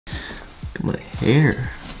My hair.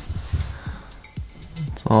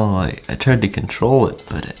 It's all like, I tried to control it,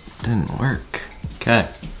 but it didn't work. Okay.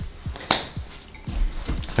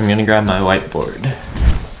 I'm gonna grab my whiteboard.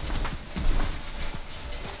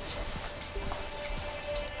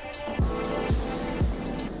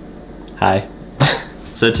 Hi.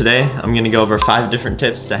 So today, I'm gonna go over 5 different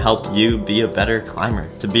tips to help you be a better climber.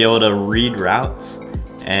 To be able to read routes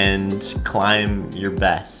and climb your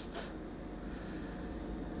best.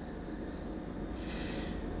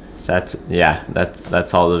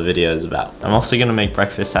 That's all the video is about. I'm also gonna make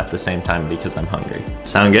breakfast at the same time because I'm hungry.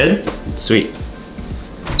 Sound good? Sweet.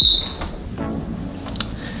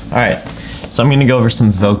 All right, so I'm gonna go over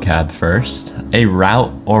some vocab first. A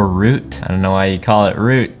route or route, I don't know why you call it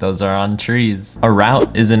route, those are on trees. A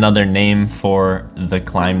route is another name for the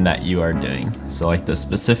climb that you are doing. So like the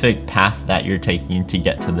specific path that you're taking to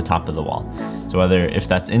get to the top of the wall. So if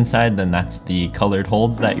that's inside, then that's the colored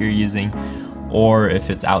holds that you're using, or if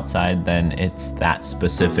it's outside, then it's that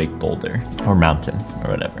specific boulder or mountain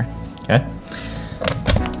or whatever, okay?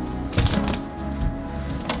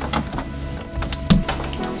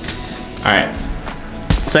 All right,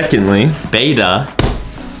 secondly, beta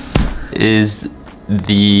is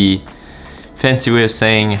the fancy way of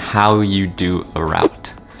saying how you do a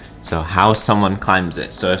route. So how someone climbs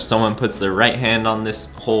it. So if someone puts their right hand on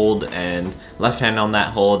this hold and left hand on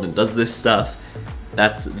that hold and does this stuff,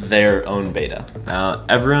 that's their own beta. Now,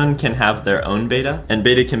 everyone can have their own beta, and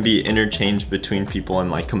beta can be interchanged between people and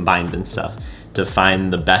like combined and stuff to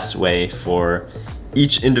find the best way for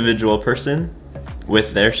each individual person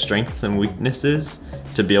with their strengths and weaknesses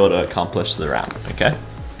to be able to accomplish the route, okay?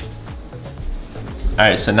 All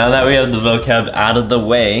right, so now that we have the vocab out of the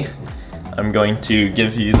way, I'm going to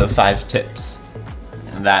give you the 5 tips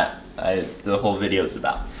that the whole video is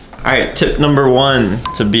about. All right, tip number 1,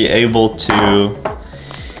 to be able to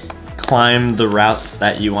climb the routes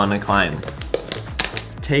that you want to climb.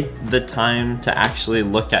 Take the time to actually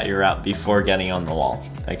look at your route before getting on the wall,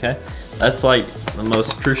 okay? That's like the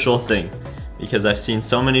most crucial thing, because I've seen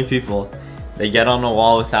so many people, they get on a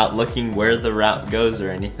wall without looking where the route goes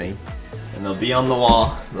or anything, and they'll be on the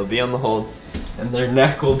wall, they'll be on the holds, and their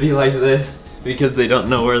neck will be like this because they don't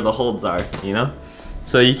know where the holds are, you know?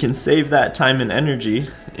 So you can save that time and energy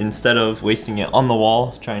instead of wasting it on the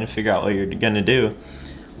wall trying to figure out what you're gonna do.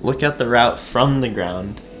 Look at the route from the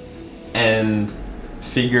ground and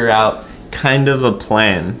figure out kind of a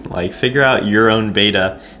plan. Like figure out your own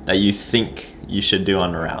beta that you think you should do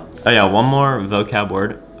on a route. Oh yeah, one more vocab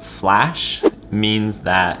word. Flash means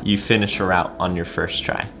that you finish a route on your first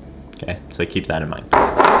try. Okay, so keep that in mind.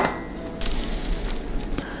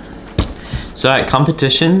 So at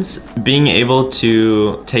competitions, being able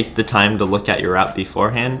to take the time to look at your route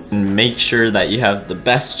beforehand and make sure that you have the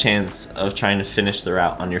best chance of trying to finish the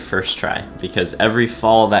route on your first try. Because every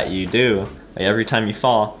fall that you do, like every time you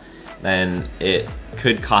fall, then it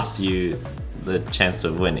could cost you the chance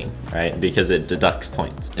of winning, right? Because it deducts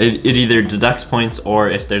points. It either deducts points,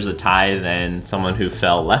 or if there's a tie, then someone who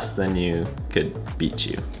fell less than you could beat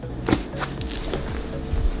you.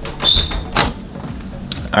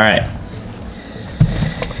 All right.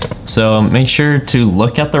 So make sure to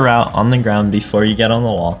look at the route on the ground before you get on the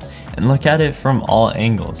wall and look at it from all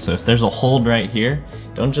angles. So if there's a hold right here,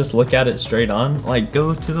 don't just look at it straight on, like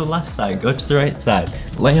go to the left side, go to the right side,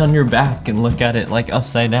 lay on your back and look at it like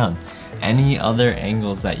upside down. Any other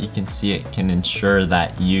angles that you can see it can ensure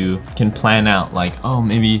that you can plan out like, oh,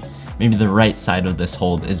 maybe the right side of this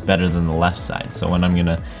hold is better than the left side. So when I'm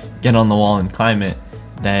gonna get on the wall and climb it,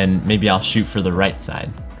 then maybe I'll shoot for the right side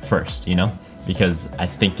first, you know? Because I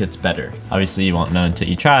think it's better. Obviously you won't know until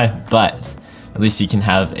you try, but at least you can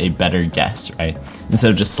have a better guess, right?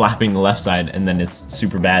 Instead of just slapping the left side and then it's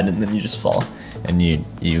super bad and then you just fall and you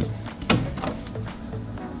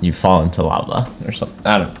fall into lava or something.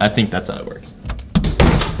 I think that's how it works.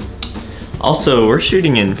 Also, we're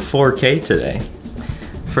shooting in 4K today.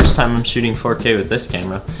 First time I'm shooting 4K with this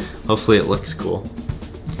camera. Hopefully it looks cool.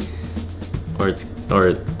 Or it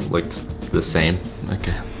looks the same.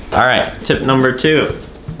 Okay. All right, tip number 2.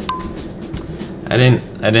 I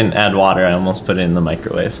didn't add water. I almost put it in the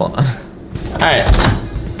microwave. Hold on. All right.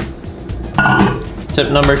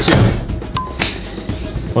 Tip number 2.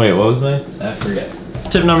 Wait, what was I forget.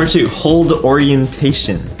 Tip number 2, hold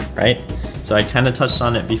orientation, right? So I kind of touched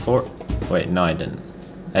on it before. Wait, no, I didn't.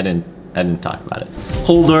 I didn't talk about it.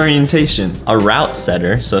 Hold orientation. A route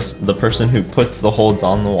setter, so the person who puts the holds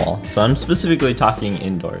on the wall. So I'm specifically talking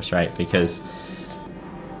indoors, right? Because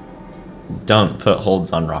don't put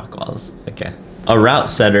holds on rock walls, okay? A route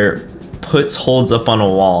setter puts holds up on a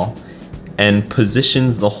wall and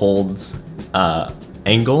positions the holds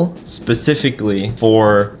angle specifically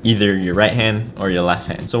for either your right hand or your left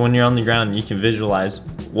hand. So when you're on the ground, you can visualize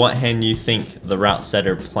what hand you think the route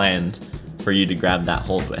setter planned for you to grab that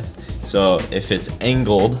hold with. So if it's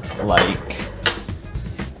angled like,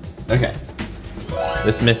 okay,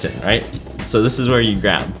 this mitten, right? So this is where you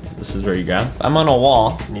grab. This is where you grab. I'm on a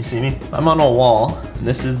wall, can you see me? I'm on a wall, and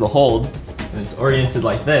this is the hold, and it's oriented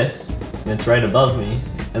like this, and it's right above me,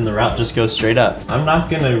 and the route just goes straight up. I'm not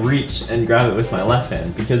gonna reach and grab it with my left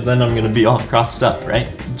hand because then I'm gonna be all crossed up, right?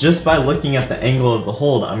 Just by looking at the angle of the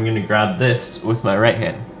hold, I'm gonna grab this with my right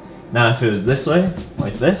hand. Now if it was this way,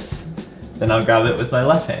 like this, then I'll grab it with my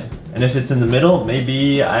left hand. And if it's in the middle,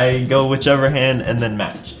 maybe I go whichever hand and then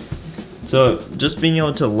match. So just being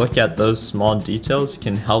able to look at those small details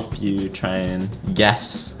can help you try and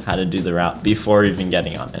guess how to do the route before even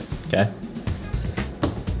getting on it, okay?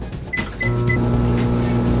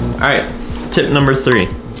 All right, tip number 3,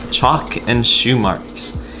 chalk and shoe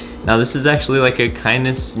marks. Now this is actually like a kind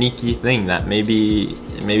of sneaky thing that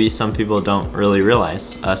maybe some people don't really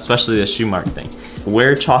realize, especially the shoe mark thing.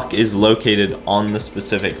 Where chalk is located on the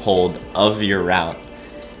specific hold of your route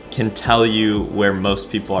can tell you where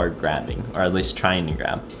most people are grabbing, or at least trying to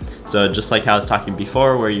grab. So just like how I was talking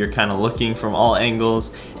before, where you're kind of looking from all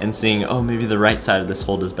angles and seeing, oh, maybe the right side of this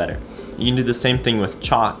hold is better. You can do the same thing with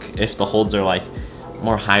chalk if the holds are like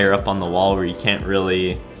more higher up on the wall where you can't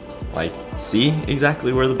really like see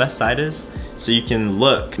exactly where the best side is. So you can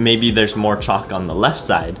look, maybe there's more chalk on the left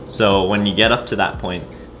side. So when you get up to that point,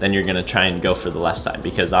 then you're gonna try and go for the left side,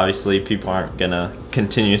 because obviously people aren't gonna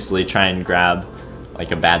continuously try and grab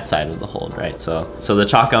like a bad side of the hold, right? So the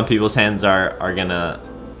chalk on people's hands are gonna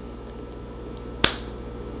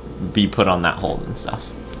be put on that hold and stuff,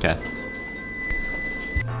 okay?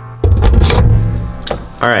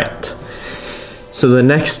 All right, so the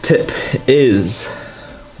next tip is,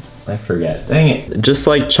 I forget, dang it. Just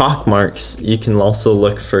like chalk marks, you can also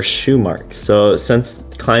look for shoe marks. So since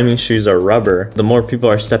climbing shoes are rubber, the more people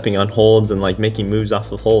are stepping on holds and like making moves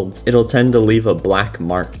off of holds, it'll tend to leave a black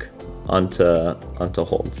mark onto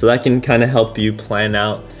hold. So that can kind of help you plan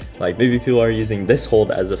out, like maybe people are using this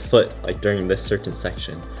hold as a foot like during this certain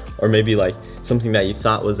section, or maybe like something that you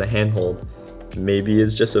thought was a hand hold maybe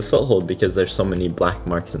is just a foothold because there's so many black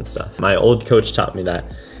marks and stuff. My old coach taught me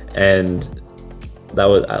that, and that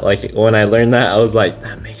was like, when I learned that, I was like,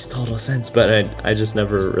 that makes total sense, but I just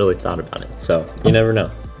never really thought about it. So you never know,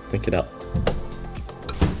 think it out.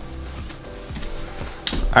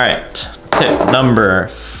 All right, tip number,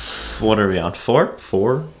 what are we on, 4?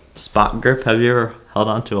 4? Spot grip. Have you ever held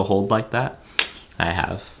onto a hold like that? I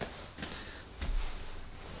have.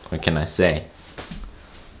 What can I say?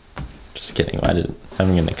 Just kidding, I'm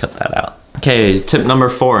gonna cut that out. Okay, tip number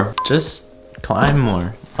 4, just climb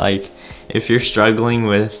more. Like, if you're struggling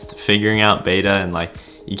with figuring out beta and like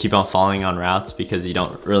you keep on falling on routes because you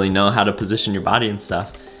don't really know how to position your body and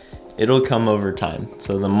stuff, it'll come over time.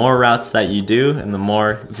 So the more routes that you do and the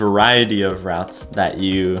more variety of routes that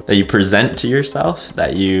you present to yourself,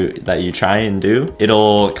 that you try and do,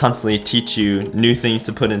 it'll constantly teach you new things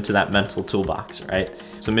to put into that mental toolbox, right?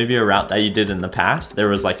 So maybe a route that you did in the past, there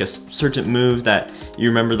was like a certain move that you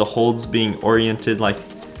remember the holds being oriented like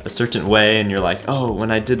a certain way, and you're like, oh,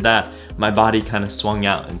 when I did that, my body kind of swung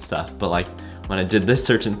out and stuff, but like when I did this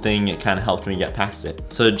certain thing, it kind of helped me get past it.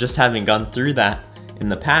 So just having gone through that in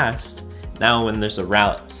the past, now when there's a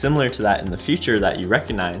route similar to that in the future that you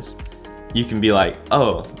recognize, you can be like,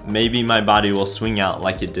 oh, maybe my body will swing out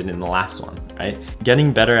like it did in the last one, right?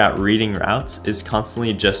 Getting better at reading routes is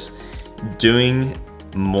constantly just doing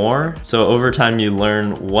more. So over time you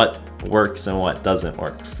learn what works and what doesn't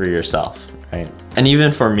work for yourself, right? And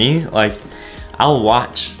even for me, like, I'll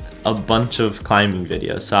watch a bunch of climbing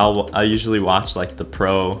videos. So I'll usually watch like the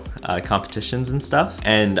pro competitions and stuff,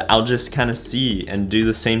 and I'll just kind of see and do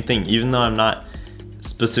the same thing. Even though I'm not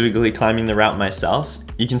specifically climbing the route myself,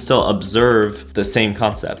 you can still observe the same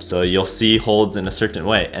concept. So you'll see holds in a certain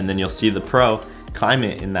way, and then you'll see the pro climb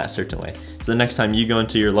it in that certain way. So the next time you go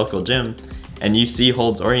into your local gym and you see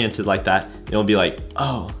holds oriented like that, you'll be like,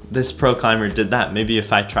 oh, this pro climber did that. Maybe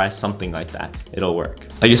if I try something like that, it'll work.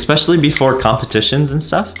 Like, especially before competitions and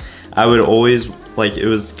stuff, I would always, like, it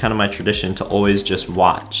was kind of my tradition to always just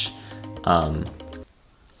watch. That's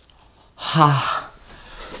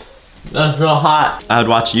real hot. I would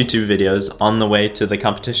watch YouTube videos on the way to the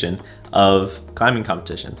competition of climbing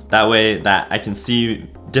competitions. That way that I can see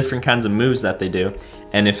different kinds of moves that they do.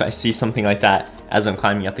 And if I see something like that as I'm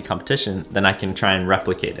climbing at the competition, then I can try and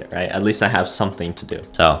replicate it, right? At least I have something to do.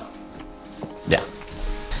 So, yeah.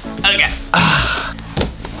 Okay.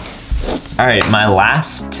 All right, my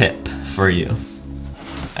last tip for you.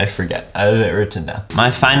 I forget. I have it written down. My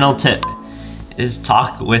final tip is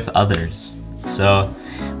talk with others. So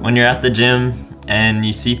when you're at the gym and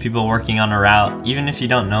you see people working on a route, even if you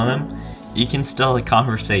don't know them, you can still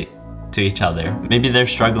conversate to each other. Maybe they're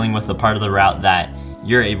struggling with a part of the route that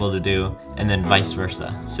you're able to do, and then vice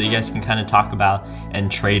versa. So you guys can kind of talk about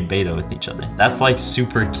and trade beta with each other. That's like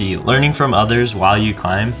super key. Learning from others while you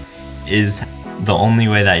climb is the only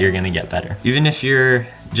way that you're gonna get better. Even if you're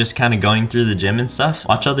just kind of going through the gym and stuff,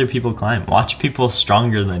 watch other people climb. Watch people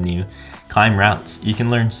stronger than you climb routes. You can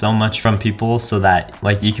learn so much from people so that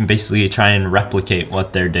like you can basically try and replicate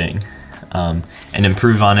what they're doing and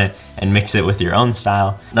improve on it and mix it with your own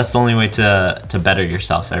style. That's the only way to better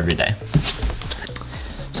yourself every day.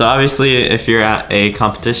 So obviously if you're at a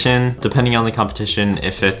competition, depending on the competition,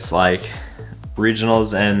 if it's like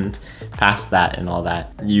regionals and past that and all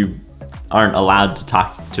that, you aren't allowed to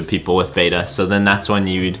talk to people with beta. So then that's when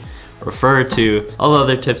you'd refer to all the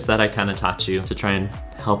other tips that I kind of taught you to try and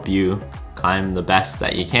help you climb the best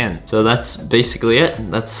that you can. So that's basically it.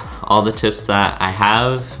 That's all the tips that I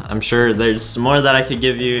have. I'm sure there's some more that I could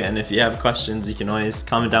give you, and if you have questions, you can always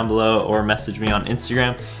comment down below or message me on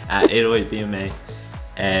Instagram at 808BMA.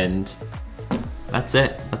 And that's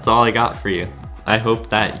it. That's all I got for you. I hope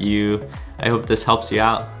this helps you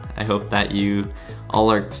out. I hope that you all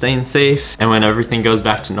are staying safe, and when everything goes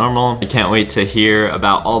back to normal, I can't wait to hear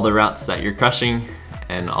about all the routes that you're crushing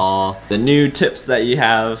and all the new tips that you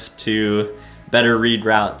have to better read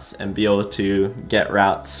routes and be able to get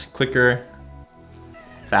routes quicker,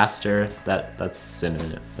 faster. That's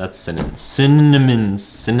synonym. That's synonyms.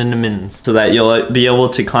 So that you'll be able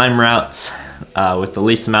to climb routes with the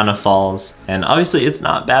least amount of falls. And obviously it's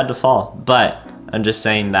not bad to fall, but I'm just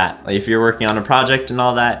saying that like, if you're working on a project and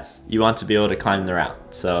all that, you want to be able to climb the route.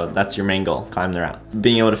 So that's your main goal, climb the route.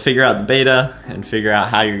 Being able to figure out the beta and figure out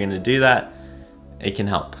how you're gonna do that, it can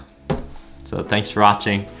help. So thanks for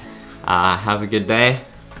watching. Have a good day.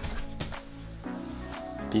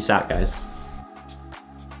 Peace out, guys.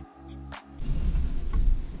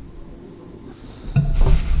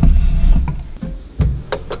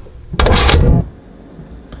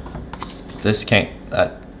 This can't,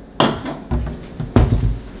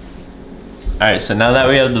 All right, so now that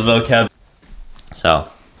we have the vocab, so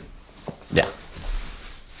yeah.